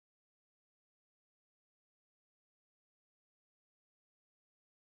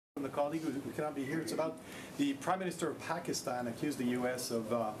The colleague who cannot be here. It's about the Prime Minister of Pakistan accused the U.S.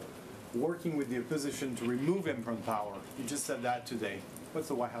 of working with the opposition to remove him from power. You just said that today. What's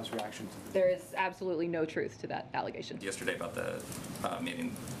the White House reaction to this? There is absolutely no truth to that allegation. Yesterday about the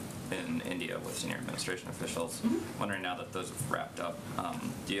meeting in India with senior administration officials. Wondering now that those have wrapped up,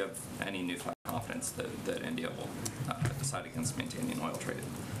 do you have any newfound confidence that India will decide against maintaining oil trade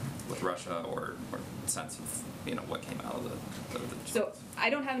with Russia, or sense of what came out of the So I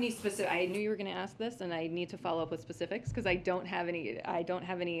don't have any specific. I knew you were going to ask this, and I need to follow up with specifics because I don't have any.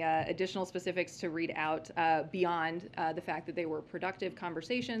 Additional specifics to read out beyond the fact that they were productive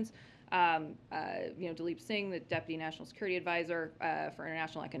conversations. Daleep Singh, the Deputy National Security Advisor for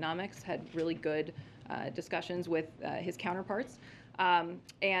International Economics, had really good discussions with his counterparts.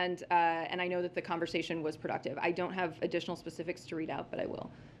 And I know that the conversation was productive. I don't have additional specifics to read out, but I will.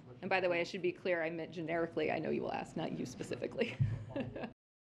 And by the way, I should be clear, I meant generically. I know you will ask, not you specifically.